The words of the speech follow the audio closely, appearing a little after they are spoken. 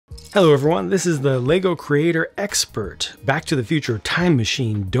Hello everyone, this is the LEGO Creator Expert. Back to the Future Time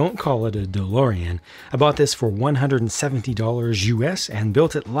Machine, don't call it a DeLorean. I bought this for $170 US and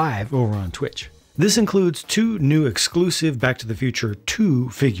built it live over on Twitch. This includes two new exclusive Back to the Future 2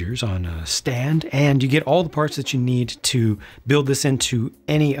 figures on a stand, and you get all the parts that you need to build this into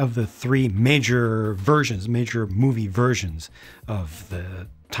any of the three major movie versions of the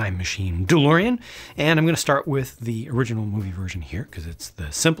Time Machine DeLorean. And I'm going to start with the original movie version here because it's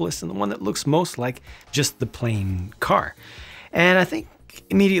the simplest and the one that looks most like just the plain car. And I think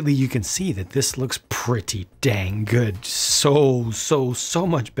immediately you can see that this looks pretty dang good. So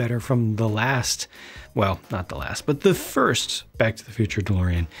much better from the last, well, not the last, but the first Back to the Future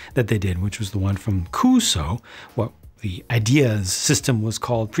DeLorean that they did, which was the one from Kuso, what the Ideas system was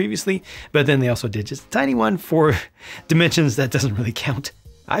called previously, but then they also did just a tiny one for dimensions that doesn't really count.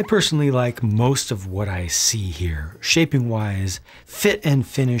 I personally like most of what I see here, shaping wise, fit and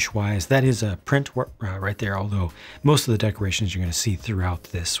finish wise. That is a print right there, although most of the decorations you're going to see throughout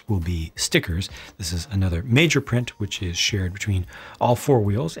this will be stickers. This is another major print, which is shared between all four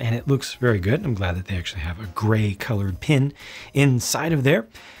wheels, and it looks very good. I'm glad that they actually have a gray colored pin inside of there.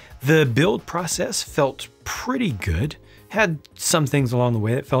 The build process felt pretty good. Had some things along the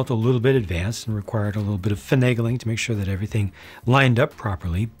way that felt a little bit advanced and required a little bit of finagling to make sure that everything lined up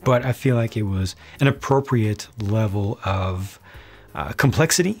properly, but I feel like it was an appropriate level of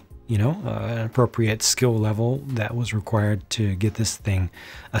complexity, an appropriate skill level that was required to get this thing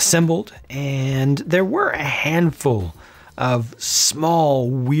assembled. And there were a handful of small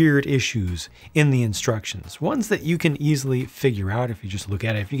weird issues in the instructions, ones that you can easily figure out if you just look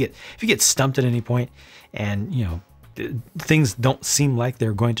at it. If you get stumped at any point and things don't seem like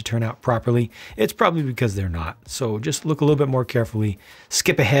they're going to turn out properly, it's probably because they're not. So just look a little bit more carefully,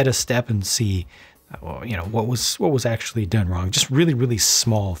 skip ahead a step and see what was actually done wrong. Just really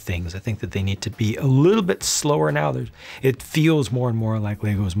small things. I think that they need to be a little bit slower now. It feels more and more like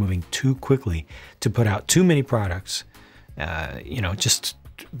LEGO is moving too quickly to put out too many products, just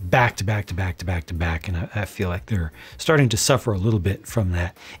back to back, and I feel like they're starting to suffer a little bit from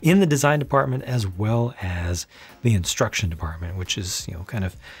that in the design department as well as the instruction department, which is kind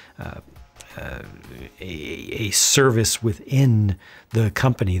of a service within the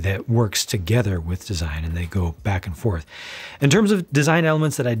company that works together with design, and they go back and forth. In terms of design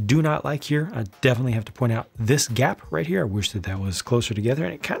elements that I do not like here, I definitely have to point out this gap right here. I wish that was closer together,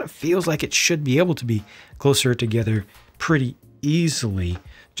 and it kind of feels like it should be able to be closer together pretty easily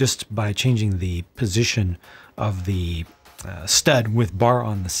just by changing the position of the stud with bar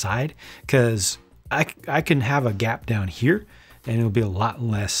on the side, because I can have a gap down here and it'll be a lot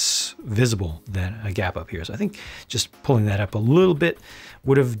less visible than a gap up here. So I think just pulling that up a little bit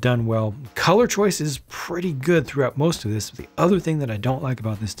would have done well. Color choice is pretty good throughout most of this. The other thing that I don't like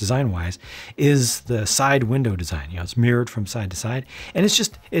about this design-wise is the side window design. It's mirrored from side to side, and it's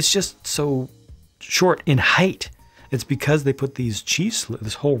just so short in height. It's because they put these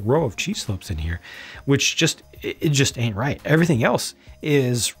this whole row of cheese slopes in here, which it just ain't right. Everything else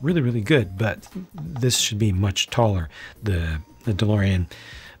is really good, but this should be much taller. The DeLorean,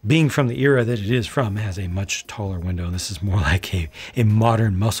 being from the era that it is from, has a much taller window. This is more like a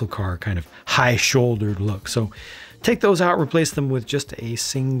modern muscle car kind of high-shouldered look. So take those out, replace them with just a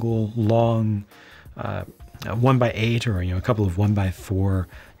single long 1x8 or a couple of 1x4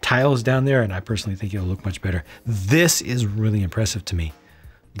 tiles down there, and I personally think it'll look much better. This is really impressive to me.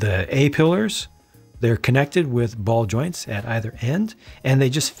 The A-pillars, they're connected with ball joints at either end, and they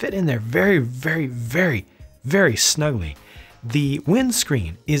just fit in there very snugly. The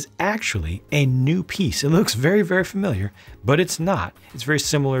windscreen is actually a new piece. It looks very familiar, but it's not. It's very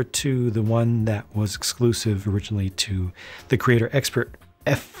similar to the one that was exclusive originally to the Creator Expert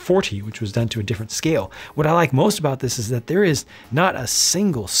F40, which was done to a different scale. What I like most about this is that there is not a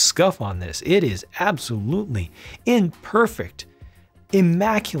single scuff on this. It is absolutely in perfect,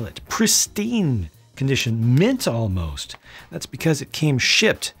 immaculate, pristine condition, mint almost. That's because it came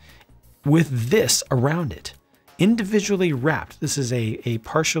shipped with this around it, individually wrapped. This is a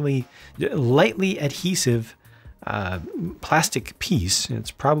partially lightly adhesive plastic piece. It's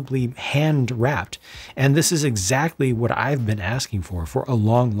probably hand wrapped, and this is exactly what I've been asking for a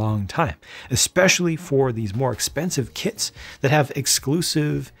long time, especially for these more expensive kits that have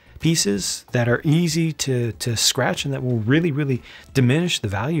exclusive pieces that are easy to scratch and that will really diminish the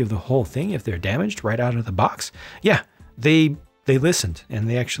value of the whole thing if they're damaged right out of the box. Yeah, they listened and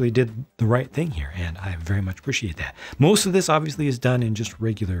they actually did the right thing here, and I very much appreciate that. Most of this obviously is done in just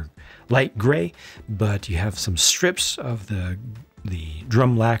regular light gray, but you have some strips of the the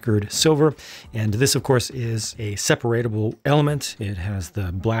drum lacquered silver. And this, of course, is a separatable element. It has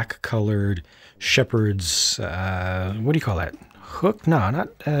the black colored shepherd's, what do you call that? Hook? No,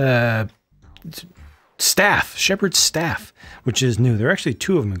 not, staff, shepherd's staff, which is new. There are actually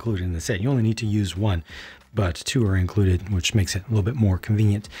two of them included in the set. You only need to use one, but two are included, which makes it a little bit more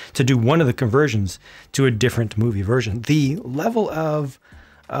convenient to do one of the conversions to a different movie version. The level of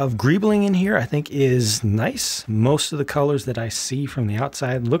greebling in here, I think, is nice. Most of the colors that I see from the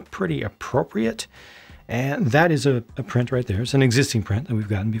outside look pretty appropriate. And that is a print right there. It's an existing print that we've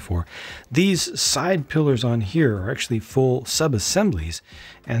gotten before. These side pillars on here are actually full sub-assemblies,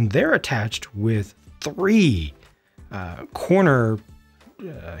 and they're attached with 3 corner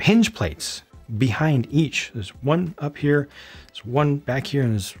hinge plates behind each. There's one up here, there's one back here,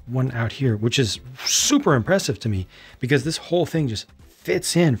 and there's one out here, which is super impressive to me because this whole thing just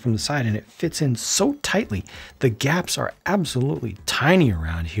fits in from the side, and it fits in so tightly. The gaps are absolutely tiny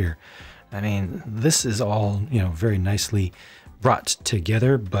around here. I mean, this is all, you know, very nicely brought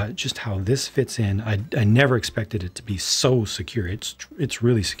together, but just how this fits in, I never expected it to be so secure. It's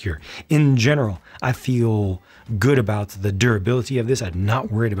really secure. In general, I feel good about the durability of this. I'm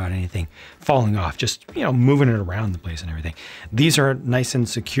not worried about anything falling off, just, you know, moving it around the place and everything. These are nice and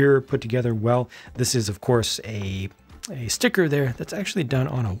secure, put together well. This is, of course, a sticker there that's actually done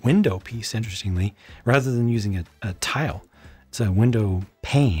on a window piece, interestingly, rather than using a tile. It's a window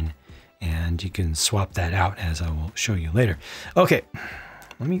pane. And you can swap that out, as I will show you later. Okay,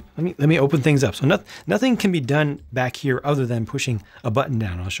 let me open things up. So nothing can be done back here other than pushing a button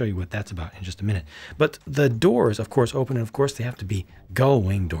down. I'll show you what that's about in just a minute. But the doors, of course, open, and of course they have to be gull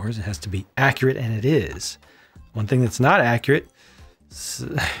wing doors. It has to be accurate, and it is. One thing that's not accurate.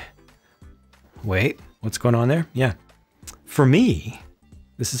 Wait, what's going on there? Yeah, for me,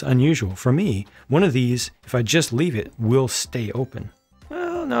 this is unusual. For me, one of these, if I just leave it, will stay open.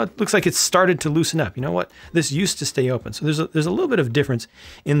 No, it looks like it's started to loosen up. You know what? This used to stay open. So there's a little bit of difference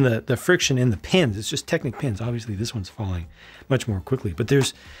in the friction in the pins. It's just Technic pins. Obviously, this one's falling much more quickly. But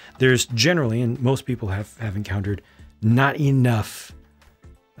there's generally, and most people have encountered, not enough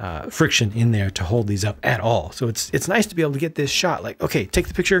friction in there to hold these up at all. So it's nice to be able to get this shot. Like, okay, take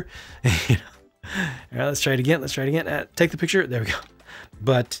the picture. You know, all right, let's try it again. Let's try it again. Take the picture. There we go.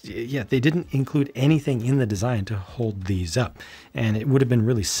 But yeah, they didn't include anything in the design to hold these up. And it would have been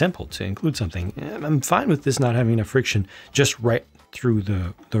really simple to include something. I'm fine with this not having enough friction just right through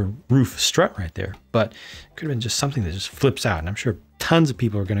the roof strut right there. But it could have been just something that just flips out. And I'm sure tons of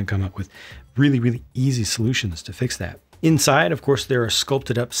people are going to come up with really, really easy solutions to fix that. Inside, of course, there are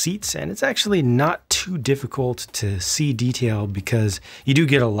sculpted up seats, and it's actually not too difficult to see detail because you do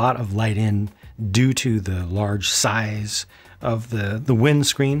get a lot of light in due to the large size of the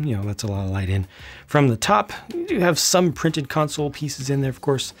windscreen. You know, that's a lot of light in. From the top, you do have some printed console pieces in there. Of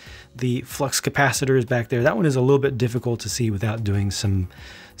course, the flux capacitor is back there. That one is a little bit difficult to see without doing some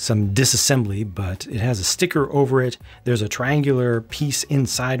disassembly, but it has a sticker over it. There's a triangular piece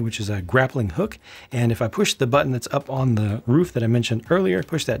inside, which is a grappling hook. And if I push the button that's up on the roof that I mentioned earlier,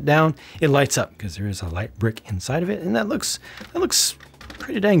 push that down, it lights up because there is a light brick inside of it. And that looks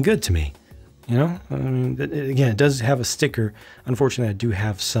pretty dang good to me. You know, I mean, again, it does have a sticker. Unfortunately, I do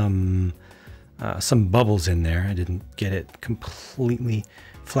have some bubbles in there. I didn't get it completely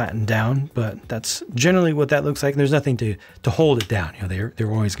flattened down, but that's generally what that looks like. And there's nothing to hold it down. You know,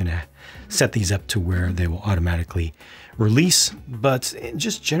 they're always going to set these up to where they will automatically release. But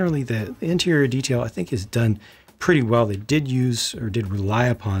just generally, the interior detail, I think, is done pretty well. They did use or did rely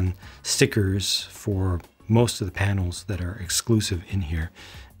upon stickers for most of the panels that are exclusive in here.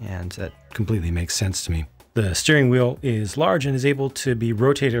 And that completely makes sense to me. The steering wheel is large and is able to be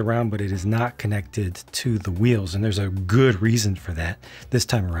rotated around, but it is not connected to the wheels. And there's a good reason for that this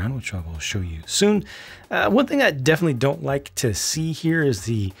time around, which I will show you soon. One thing I definitely don't like to see here is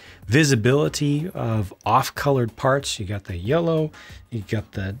the visibility of off-colored parts. You got the yellow, you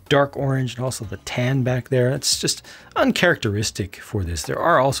got the dark orange, and also the tan back there. It's just uncharacteristic for this. There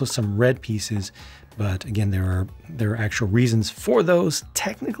are also some red pieces, but again, there are actual reasons for those.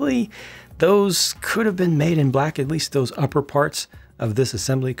 Technically, those could have been made in black. At least those upper parts of this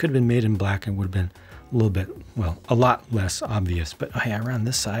assembly could have been made in black and would have been a little bit, well, a lot less obvious. But oh yeah, around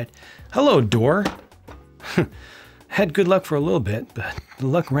this side, hello door. Had good luck for a little bit, but the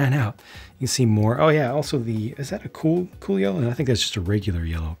luck ran out. You can see more. Oh yeah, also is that a cool yellow? I think that's just a regular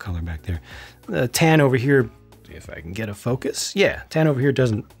yellow color back there. The tan over here, if I can get a focus. Yeah, tan over here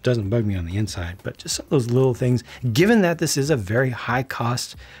doesn't bug me on the inside, but just some of those little things, given that this is a very high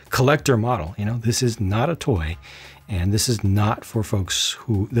cost collector model, you know, this is not a toy. And this is not for folks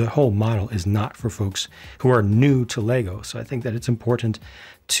who, the whole model is not for folks who are new to Lego. So I think that it's important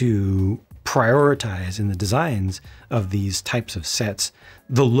to prioritize in the designs of these types of sets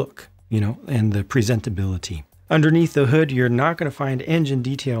the look, and the presentability. Underneath the hood, you're not going to find engine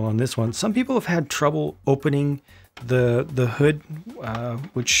detail on this one. Some people have had trouble opening the hood,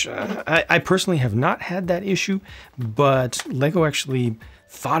 which I personally have not had that issue, but Lego actually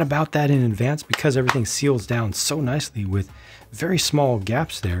thought about that in advance because everything seals down so nicely with very small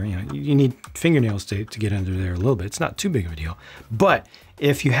gaps there. You need fingernails to get under there a little bit. It's not too big of a deal. But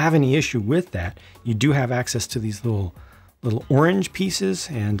if you have any issue with that, you do have access to these little orange pieces,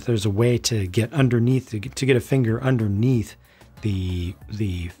 and there's a way to get underneath, to get a finger underneath the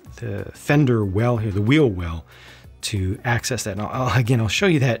fender well here, the wheel well, to access that. And I'll show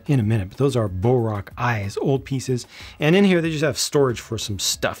you that in a minute, but those are Borock eyes, old pieces. And in here, they just have storage for some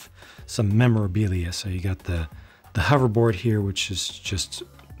stuff, some memorabilia. So you got the hoverboard here, which is just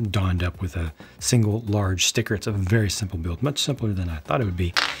donned up with a single large sticker. It's a very simple build, much simpler than I thought it would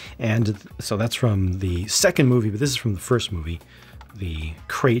be. And so that's from the second movie, but this is from the first movie, the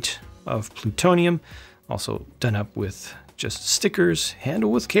crate of plutonium, also done up with just stickers,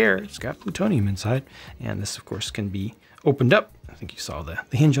 handle with care. It's got plutonium inside. And this, of course, can be opened up. I think you saw the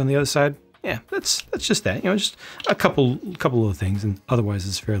hinge on the other side. Yeah, that's just that, just a couple of things, and otherwise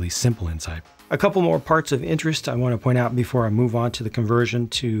it's fairly simple inside. A couple more parts of interest I want to point out before I move on to the conversion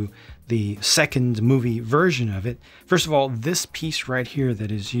to the second movie version of it. First of all, this piece right here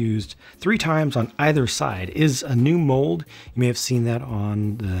that is used 3 times on either side is a new mold. You may have seen that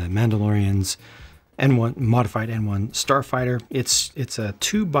on the Mandalorian's N1 modified N1 Starfighter. It's a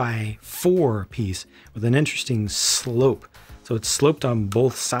 2x4 piece with an interesting slope. So it's sloped on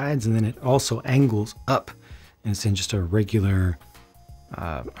both sides, and then it also angles up, and it's in just a regular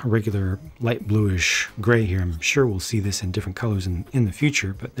light bluish gray here. I'm sure we'll see this in different colors in the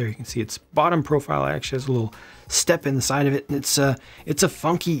future, but there you can see its bottom profile actually has a little step in the side of it, and it's a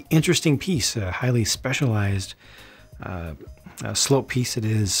funky, interesting piece, a highly specialized slope piece. It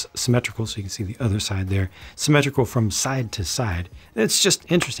is symmetrical, so you can see the other side there, symmetrical from side to side. And it's just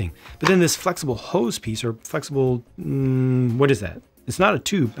interesting. But then this flexible hose piece, or flexible, what is that? It's not a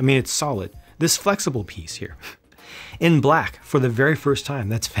tube. I mean, it's solid. This flexible piece here in black for the very first time.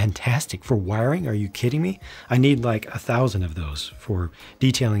 That's fantastic. For wiring, are you kidding me? I need like 1,000 of those for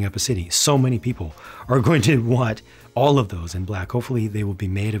detailing up a city. So many people are going to want all of those in black. Hopefully they will be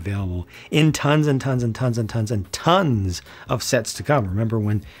made available in tons and tons and tons and tons and tons of sets to come. Remember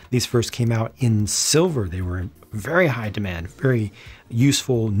when these first came out in silver, they were in very high demand, very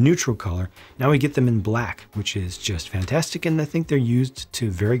useful neutral color. Now we get them in black, which is just fantastic, and I think they're used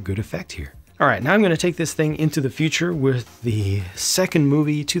to very good effect here. All right, now I'm going to take this thing into the future with the second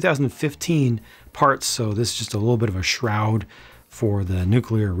movie, 2015 parts. So this is just a little bit of a shroud for the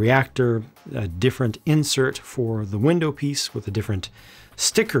nuclear reactor, a different insert for the window piece with a different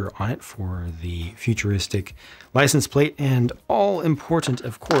sticker on it for the futuristic license plate, and all important,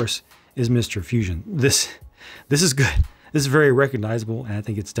 of course, is Mr. Fusion. This is good. This is very recognizable, and I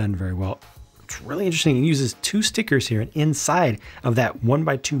think it's done very well. It's really interesting. It uses 2 stickers here, and inside of that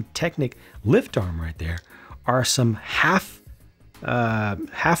 1x2 Technic lift arm right there are some half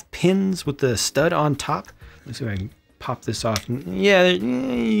pins with the stud on top. Let's see if I can pop this off. Yeah,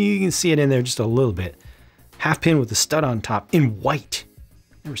 you can see it in there just a little bit. Half pin with the stud on top in white.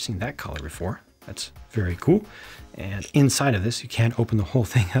 Never seen that color before. That's very cool. And inside of this, you can't open the whole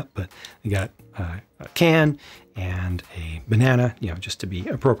thing up, but you got a can and a banana, just to be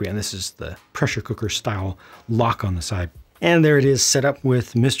appropriate. And this is the pressure cooker style lock on the side. And there it is, set up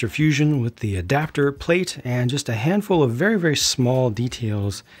with Mr. Fusion with the adapter plate and just a handful of very, very small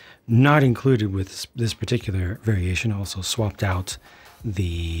details not included with this particular variation. Also swapped out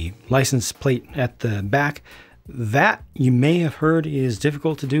the license plate at the back. That, you may have heard, is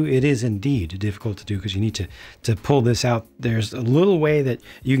difficult to do. It is indeed difficult to do because you need to pull this out. There's a little way that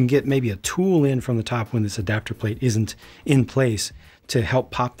you can get maybe a tool in from the top when this adapter plate isn't in place to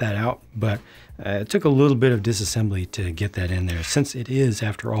help pop that out, but it took a little bit of disassembly to get that in there, since it is,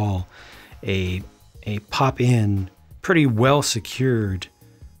 after all, a pop-in, pretty well secured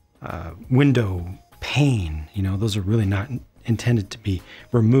window pane. Those are really not intended to be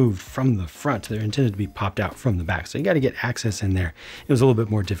removed from the front. They're intended to be popped out from the back. So you got to get access in there. It was a little bit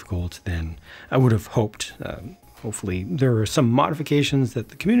more difficult than I would have hoped. Hopefully there are some modifications that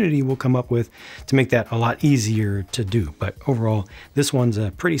the community will come up with to make that a lot easier to do. But overall, this one's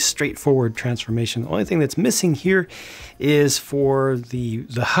a pretty straightforward transformation. The only thing that's missing here is for the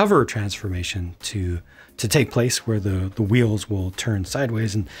hover transformation to take place, where the wheels will turn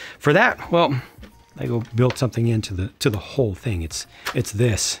sideways. And for that, well, Lego built something into the whole thing. It's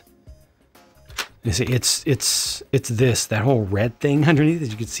this. You see, it's this, that whole red thing underneath,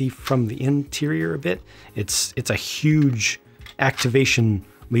 as you can see from the interior a bit. It's a huge activation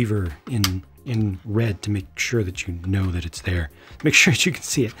lever in red to make sure that you know that it's there. Make sure that you can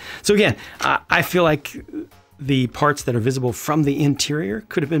see it. So again, I feel like the parts that are visible from the interior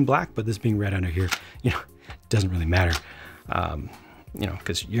could have been black, but this being red under here, you know, it doesn't really matter, you know,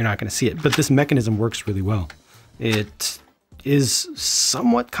 because you're not going to see it. But this mechanism works really well. It is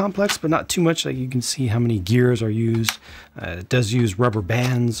somewhat complex, but not too much. Like you can see how many gears are used. It does use rubber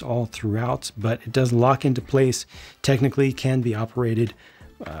bands all throughout, but it does lock into place. Technically can be operated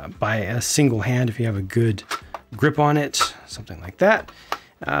by a single hand if you have a good grip on it, something like that.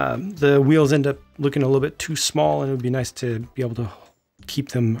 The wheels end up looking a little bit too small, and it would be nice to be able to keep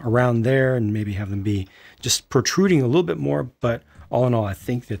them around there and maybe have them be just protruding a little bit more. But all in all, I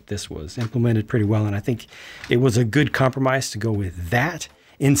think that this was implemented pretty well, and I think it was a good compromise to go with that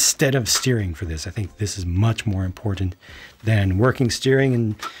instead of steering for this. I think this is much more important than working steering,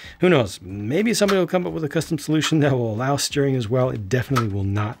 and who knows, maybe somebody will come up with a custom solution that will allow steering as well. It definitely will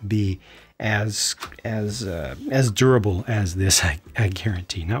not be as durable as this, I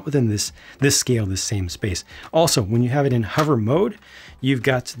guarantee. Not within this scale, this same space. Also, when you have it in hover mode, you've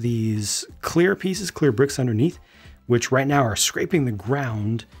got these clear pieces, clear bricks underneath, which right now are scraping the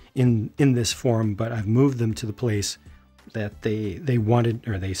ground in this form, but I've moved them to the place that they wanted,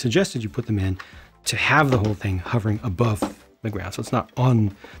 or they suggested you put them in, to have the whole thing hovering above the ground. So it's not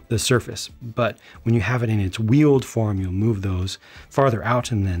on the surface, but when you have it in its wheeled form, you'll move those farther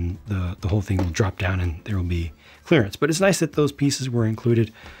out, and then the whole thing will drop down and there will be clearance. But it's nice that those pieces were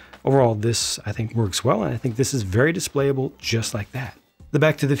included. Overall, this I think works well, and I think this is very displayable just like that. The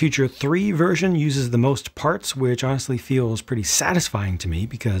Back to the Future 3 version uses the most parts, which honestly feels pretty satisfying to me,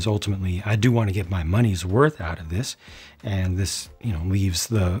 because ultimately I do want to get my money's worth out of this. And this, you know, leaves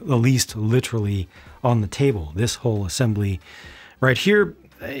the least literally on the table. This whole assembly right here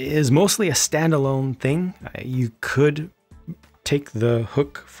is mostly a standalone thing. You could take the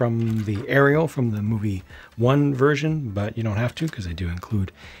hook from the aerial from the movie 1 version, but you don't have to, because they do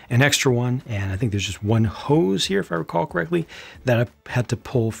include an extra one. And I think there's just one hose here, if I recall correctly, that I had to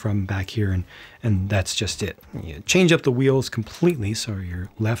pull from back here, and that's just it. You change up the wheels completely, so you're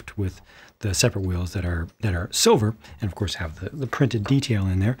left with the separate wheels that are silver, and of course have the printed detail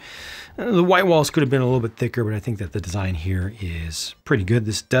in there. The white walls could have been a little bit thicker, but I think that the design here is pretty good.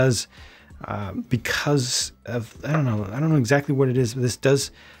 This does, because of, I don't know exactly what it is, but this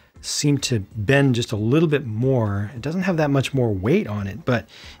does seem to bend just a little bit more. It doesn't have that much more weight on it, but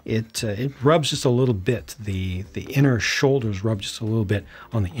it rubs just a little bit. The inner shoulders rub just a little bit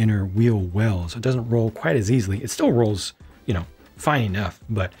on the inner wheel well, so it doesn't roll quite as easily. It still rolls, you know, fine enough,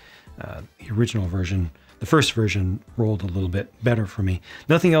 but the original version, the first version, rolled a little bit better for me.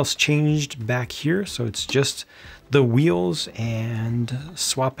 Nothing else changed back here, so it's just the wheels and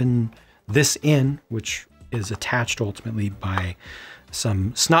swapping this in, which is attached ultimately by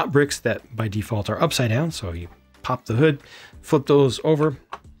some snot bricks that by default are upside down. So you pop the hood, flip those over,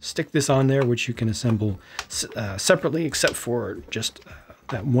 stick this on there, which you can assemble separately, except for just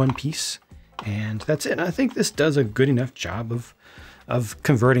that one piece, and that's it. And I think this does a good enough job of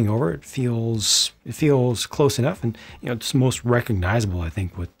converting over. It feels close enough, and you know, it's most recognizable, I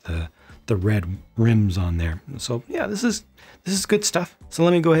think, with the red rims on there. So yeah, this is good stuff. So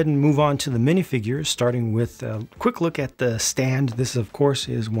let me go ahead and move on to the minifigures, starting with a quick look at the stand. This, of course,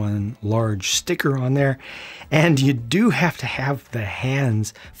 is one large sticker on there, and you do have to have the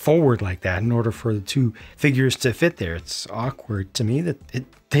hands forward like that in order for the two figures to fit there. It's awkward to me that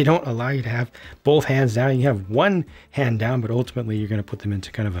they don't allow you to have both hands down. You have one hand down, but ultimately you're going to put them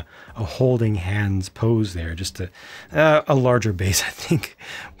into kind of a holding hands pose there. Just a larger base, I think,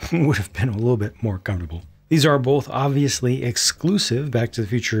 would have been a little bit more comfortable. These are both obviously exclusive Back to the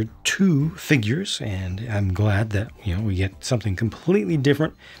Future 2 figures, and I'm glad that, you know, we get something completely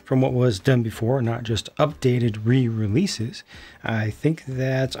different from what was done before, not just updated re-releases. I think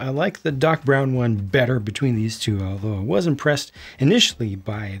that I like the Doc Brown one better between these two, although I was impressed initially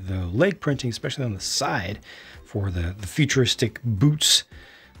by the leg printing, especially on the side for the futuristic boots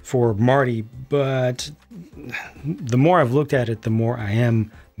for Marty, but the more I've looked at it, the more I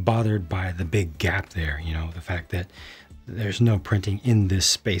am bothered by the big gap there. You know, the fact that there's no printing in this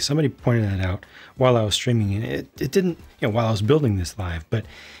space. Somebody pointed that out while I was streaming, and it didn't, you know, while I was building this live, but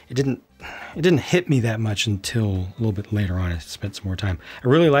it didn't hit me that much until a little bit later on. I spent some more time. I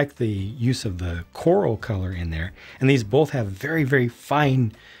really like the use of the coral color in there, and these both have very, very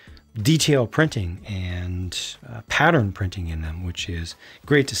fine detail printing and pattern printing in them, which is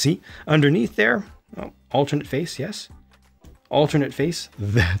great to see. Underneath there, Oh, alternate face, yes. Alternate face,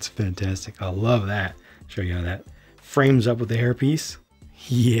 that's fantastic. I love that. Show you how that frames up with the hairpiece.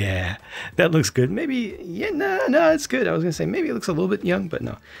 Yeah, that looks good. Maybe, yeah, no, it's good. I was gonna say maybe it looks a little bit young, but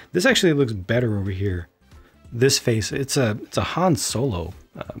no. This actually looks better over here. This face, it's a Han Solo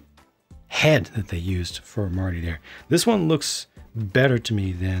head that they used for Marty there. This one looks better to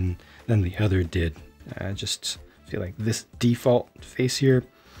me than the other did. I just feel like this default face here,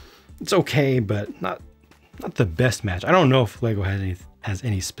 it's okay, but not the best match. I don't know if Lego has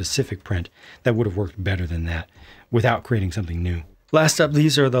any specific print that would have worked better than that without creating something new. Last up,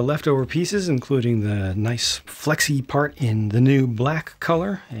 these are the leftover pieces, including the nice flexy part in the new black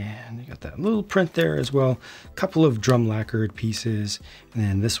color. And you got that little print there as well. A couple of drum lacquered pieces. And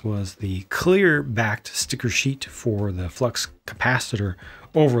then this was the clear backed sticker sheet for the flux capacitor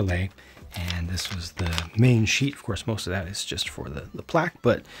overlay. And this was the main sheet. Of course, most of that is just for the plaque,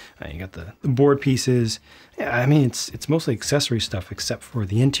 but you got the board pieces. Yeah, I mean, it's mostly accessory stuff except for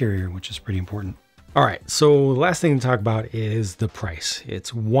the interior, which is pretty important. All right, so the last thing to talk about is the price.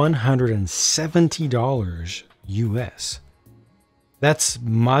 It's $170 US. That's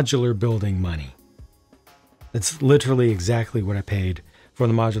modular building money. That's literally exactly what I paid for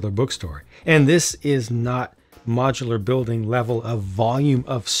the modular bookstore. And this is not modular building level of volume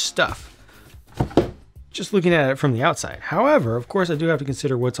of stuff, just looking at it from the outside. However, of course, I do have to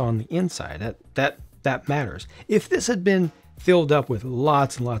consider what's on the inside. That matters. If this had been filled up with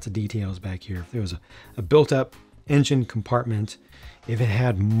lots and lots of details back here, if there was a built-up engine compartment, if it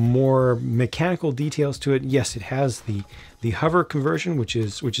had more mechanical details to it, yes, it has the hover conversion, which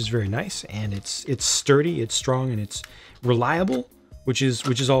is very nice, and it's sturdy, it's strong, and it's reliable, which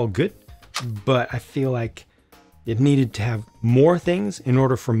is all good. But I feel like it needed to have more things in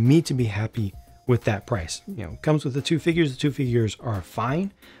order for me to be happy with that price. You know, it comes with the two figures. The two figures are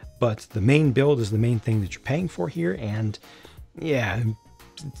fine, but the main build is the main thing that you're paying for here. And yeah,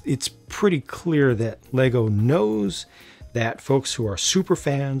 it's pretty clear that Lego knows that folks who are super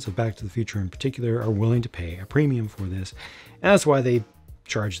fans of Back to the Future in particular are willing to pay a premium for this. And that's why they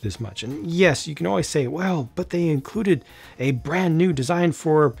charge this much. And yes, you can always say, well, but they included a brand new design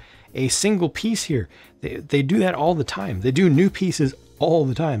for a single piece here. They do that all the time. They do new pieces all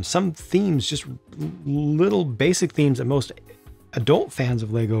the time. Some themes, just little basic themes that most adult fans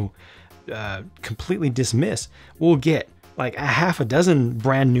of Lego completely dismiss, will get like a half a dozen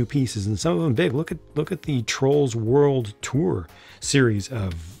brand new pieces, and some of them big. Look at the Trolls World Tour series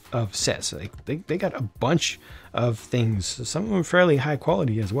of sets. They got a bunch of things, some of them fairly high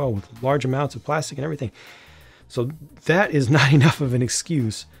quality as well, with large amounts of plastic and everything. So that is not enough of an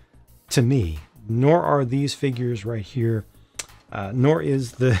excuse to me, nor are these figures right here, nor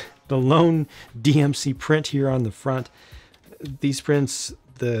is the lone DMC print here on the front. These prints,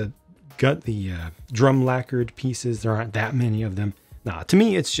 the drum lacquered pieces, there aren't that many of them. Nah, to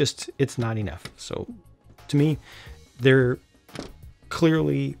me, it's not enough. So to me, they're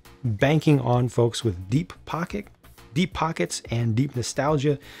clearly banking on folks with deep pockets and deep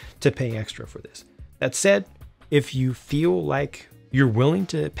nostalgia to pay extra for this. That said, if you feel like you're willing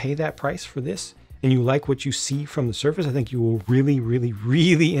to pay that price for this and you like what you see from the surface, I think you will really, really,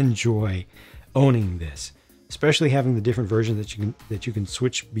 really enjoy owning this. Especially having the different versions that you can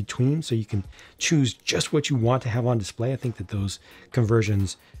switch between, so you can choose just what you want to have on display. I think that those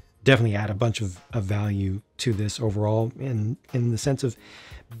conversions definitely add a bunch of value to this overall, in the sense of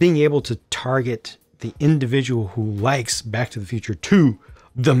being able to target the individual who likes Back to the Future 2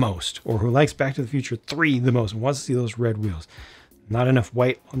 the most, or who likes Back to the Future 3 the most and wants to see those red wheels. Not enough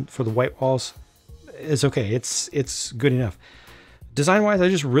white for the white walls. It's okay. It's good enough. Design-wise, I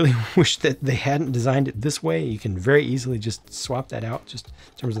just really wish that they hadn't designed it this way. You can very easily just swap that out, just in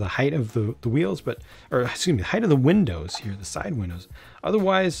terms of the height of the wheels, or excuse me, the height of the windows here, the side windows.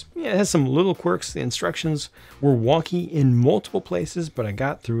 Otherwise, yeah, it has some little quirks. The instructions were wonky in multiple places, but I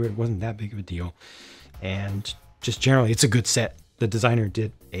got through it. It wasn't that big of a deal. And just generally, it's a good set. The designer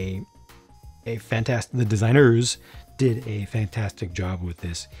did the designers did a fantastic job with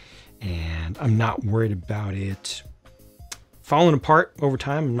this, and I'm not worried about it falling apart over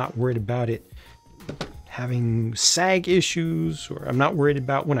time. I'm not worried about it having sag issues, or I'm not worried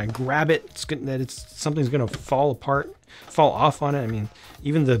about when I grab it, something's going to fall off on it. I mean,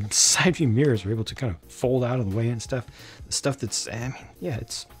 even the side view mirrors are able to kind of fold out of the way and stuff. The stuff that's, I mean, yeah,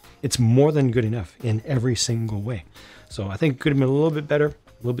 it's more than good enough in every single way. So I think it could have been a little bit better,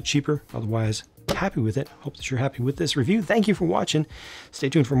 a little bit cheaper. Otherwise, happy with it. Hope that you're happy with this review. Thank you for watching. Stay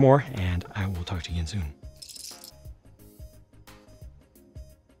tuned for more, and I will talk to you again soon.